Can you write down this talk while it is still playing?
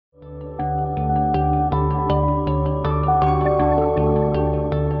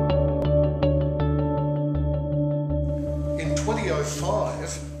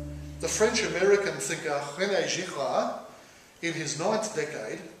The French-American thinker Rene Girard, in his 9th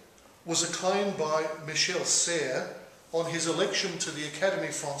decade, was acclaimed by Michel Serres on his election to the Académie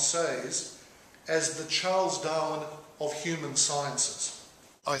Française as the Charles Darwin of human sciences.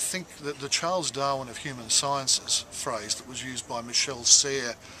 I think that the Charles Darwin of human sciences phrase that was used by Michel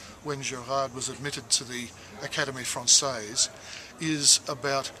Serres when Girard was admitted to the Académie Française is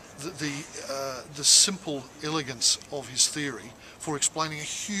about the simple elegance of his theory for explaining a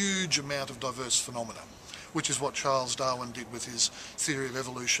huge amount of diverse phenomena, which is what Charles Darwin did with his theory of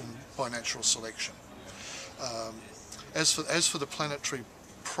evolution by natural selection. As for the planetary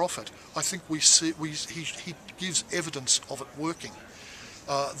prophet, I think he gives evidence of it working.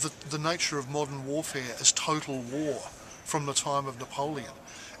 The nature of modern warfare as total war from the time of Napoleon,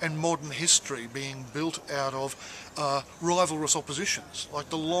 and modern history being built out of rivalrous oppositions, like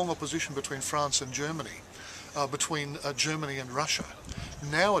the long opposition between France and Germany, between Germany and Russia,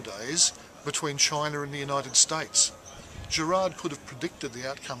 nowadays between China and the United States. Girard could have predicted the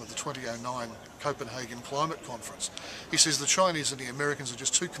outcome of the 2009 Copenhagen Climate Conference. He says the Chinese and the Americans are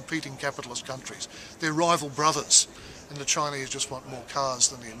just two competing capitalist countries. They're rival brothers, and the Chinese just want more cars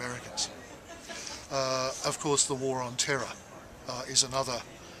than the Americans. Of course, the war on terror is another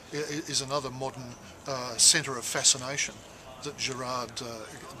modern centre of fascination that Girard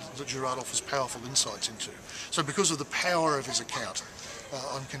offers powerful insights into. So because of the power of his account,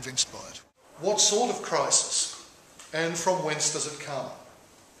 I'm convinced by it. What sort of crisis, and from whence does it come?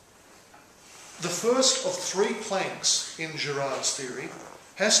 The first of 3 planks in Girard's theory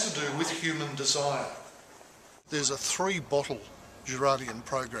has to do with human desire. There's a 3-bottle Girardian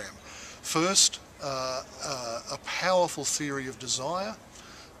program. First, a powerful theory of desire,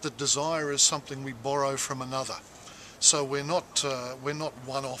 that desire is something we borrow from another. So we're not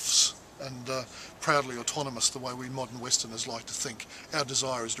one-offs and proudly autonomous the way we modern Westerners like to think. Our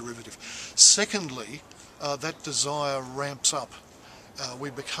desire is derivative. Secondly, that desire ramps up. We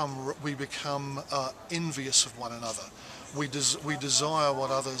become envious of one another. We desire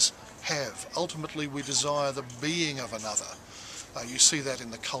what others have. Ultimately, we desire the being of another. You see that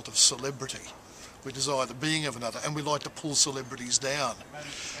in the cult of celebrity. We desire the being of another, and we like to pull celebrities down.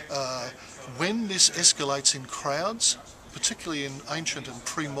 When this escalates in crowds, particularly in ancient and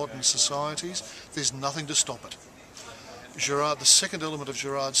pre-modern societies, there's nothing to stop it. The second element of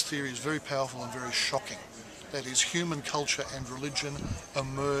Girard's theory is very powerful and very shocking. That is, human culture and religion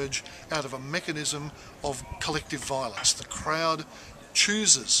emerge out of a mechanism of collective violence. The crowd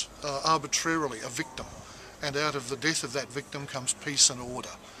chooses arbitrarily a victim, and out of the death of that victim comes peace and order.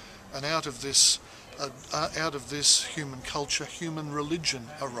 And out of this human culture, human religion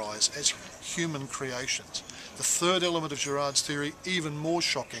arise as human creations. The third element of Girard's theory, even more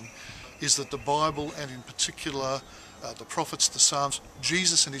shocking, is that the Bible, and in particular the prophets, the Psalms,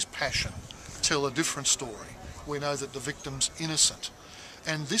 Jesus and his passion, tell a different story. We know that the victim's innocent.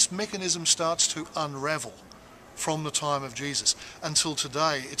 And this mechanism starts to unravel from the time of Jesus. Until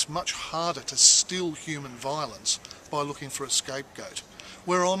today, it's much harder to still human violence by looking for a scapegoat.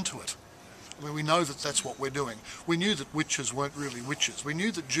 We're onto it. I mean, we know that that's what we're doing. We knew that witches weren't really witches. We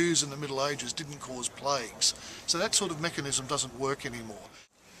knew that Jews in the Middle Ages didn't cause plagues. So that sort of mechanism doesn't work anymore.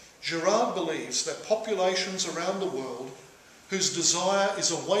 Girard believes that populations around the world whose desire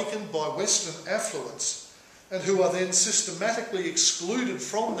is awakened by Western affluence and who are then systematically excluded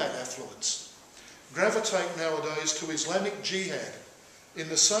from that affluence gravitate nowadays to Islamic jihad in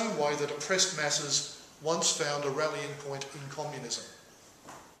the same way that oppressed masses once found a rallying point in communism.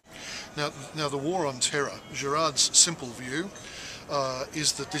 Now the war on terror, Girard's simple view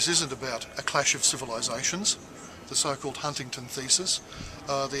is that this isn't about a clash of civilizations, the so-called Huntington thesis,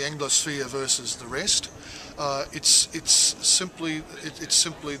 the Anglosphere versus the rest. It's simply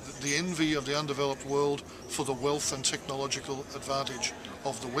the envy of the undeveloped world for the wealth and technological advantage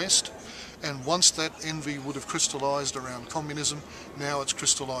of the West. And once that envy would have crystallised around communism, now it's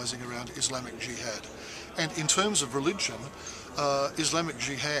crystallising around Islamic jihad. And in terms of religion, Islamic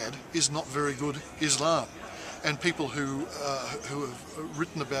jihad is not very good Islam. And people who have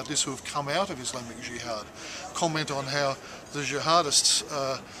written about this, who have come out of Islamic jihad, comment on how the jihadists,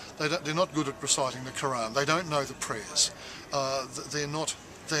 they're not good at reciting the Quran. They don't know the prayers. They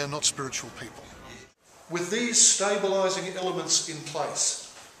are not spiritual people. With these stabilising elements in place,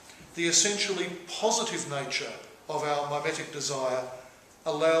 the essentially positive nature of our mimetic desire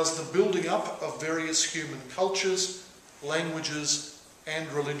allows the building up of various human cultures, languages and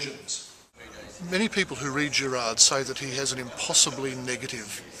religions. Many people who read Girard say that he has an impossibly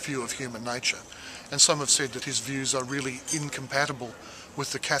negative view of human nature, and some have said that his views are really incompatible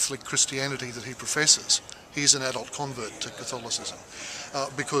with the Catholic Christianity that he professes. he's an adult convert to Catholicism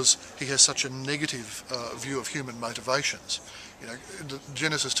because he has such a negative view of human motivations. You know,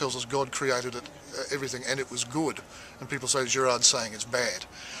 Genesis tells us God created it, everything, and it was good. And people say Girard's saying it's bad.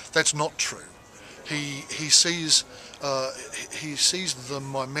 That's not true. He sees the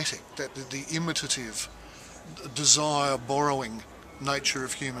mimetic, that the imitative, desire, borrowing nature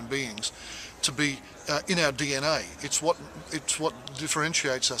of human beings to be in our DNA. It's what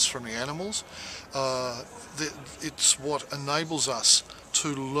differentiates us from the animals. It's what enables us to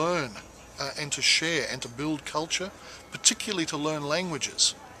learn and to share and to build culture, particularly to learn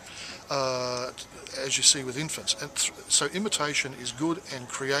languages, as you see with infants. And so imitation is good and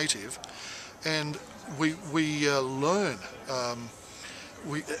creative, and we learn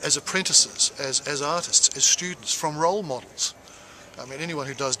as apprentices, as artists, as students, from role models. I mean, anyone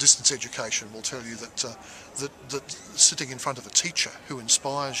who does distance education will tell you that that sitting in front of a teacher who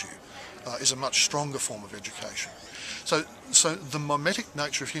inspires you is a much stronger form of education. So the mimetic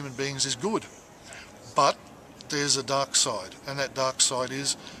nature of human beings is good, but there's a dark side, and that dark side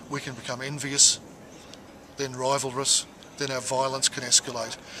is we can become envious, then rivalrous, then our violence can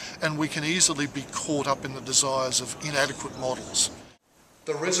escalate, and we can easily be caught up in the desires of inadequate models.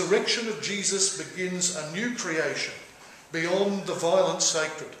 The resurrection of Jesus begins a new creation beyond the violent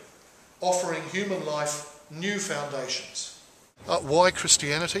sacred, offering human life new foundations. Why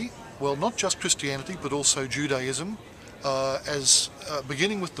Christianity? Well, not just Christianity, but also Judaism,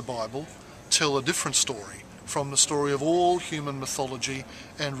 beginning with the Bible, tell a different story from the story of all human mythology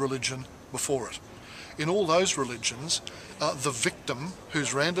and religion before it. In all those religions, the victim,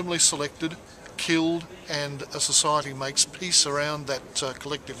 who's randomly selected, killed, and a society makes peace around that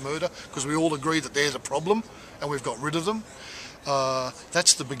collective murder, because we all agree that there's a problem and we've got rid of them.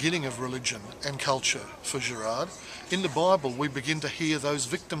 That's the beginning of religion and culture for Girard. In the Bible, we begin to hear those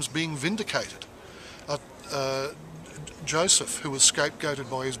victims being vindicated. Joseph, who was scapegoated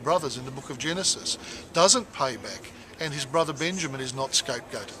by his brothers in the book of Genesis, doesn't pay back, and his brother Benjamin is not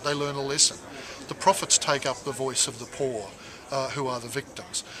scapegoated. They learn a lesson. The prophets take up the voice of the poor, who are the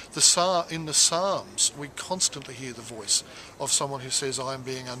victims. In the Psalms, we constantly hear the voice of someone who says, I am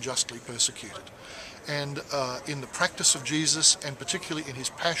being unjustly persecuted. And in the practice of Jesus, and particularly in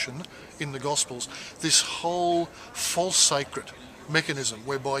his passion in the Gospels, this whole false sacred mechanism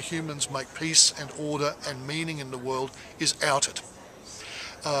whereby humans make peace and order and meaning in the world is outed.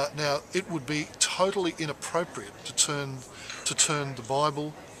 Now, it would be totally inappropriate to turn the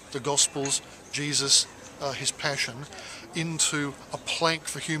Bible, the Gospels, Jesus, his passion, into a plank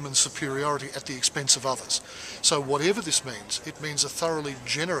for human superiority at the expense of others. So whatever this means, it means a thoroughly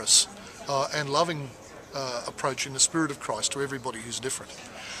generous and loving approach in the spirit of Christ to everybody who's different.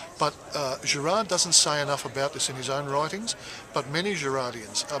 But Girard doesn't say enough about this in his own writings, but many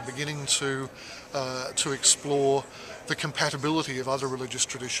Girardians are beginning to explore the compatibility of other religious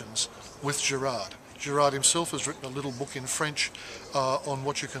traditions with Girard. Girard himself has written a little book in French on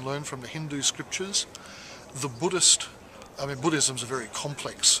what you can learn from the Hindu scriptures. Buddhism's a very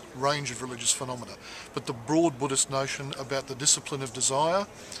complex range of religious phenomena, but the broad Buddhist notion about the discipline of desire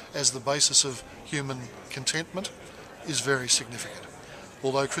as the basis of human contentment is very significant.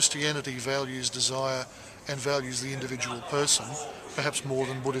 Although Christianity values desire and values the individual person, perhaps more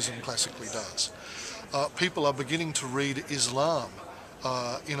than Buddhism classically does. People are beginning to read Islam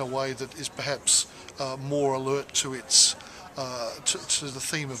in a way that is perhaps more alert to the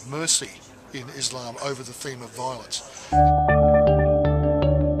theme of mercy in Islam over the theme of violence.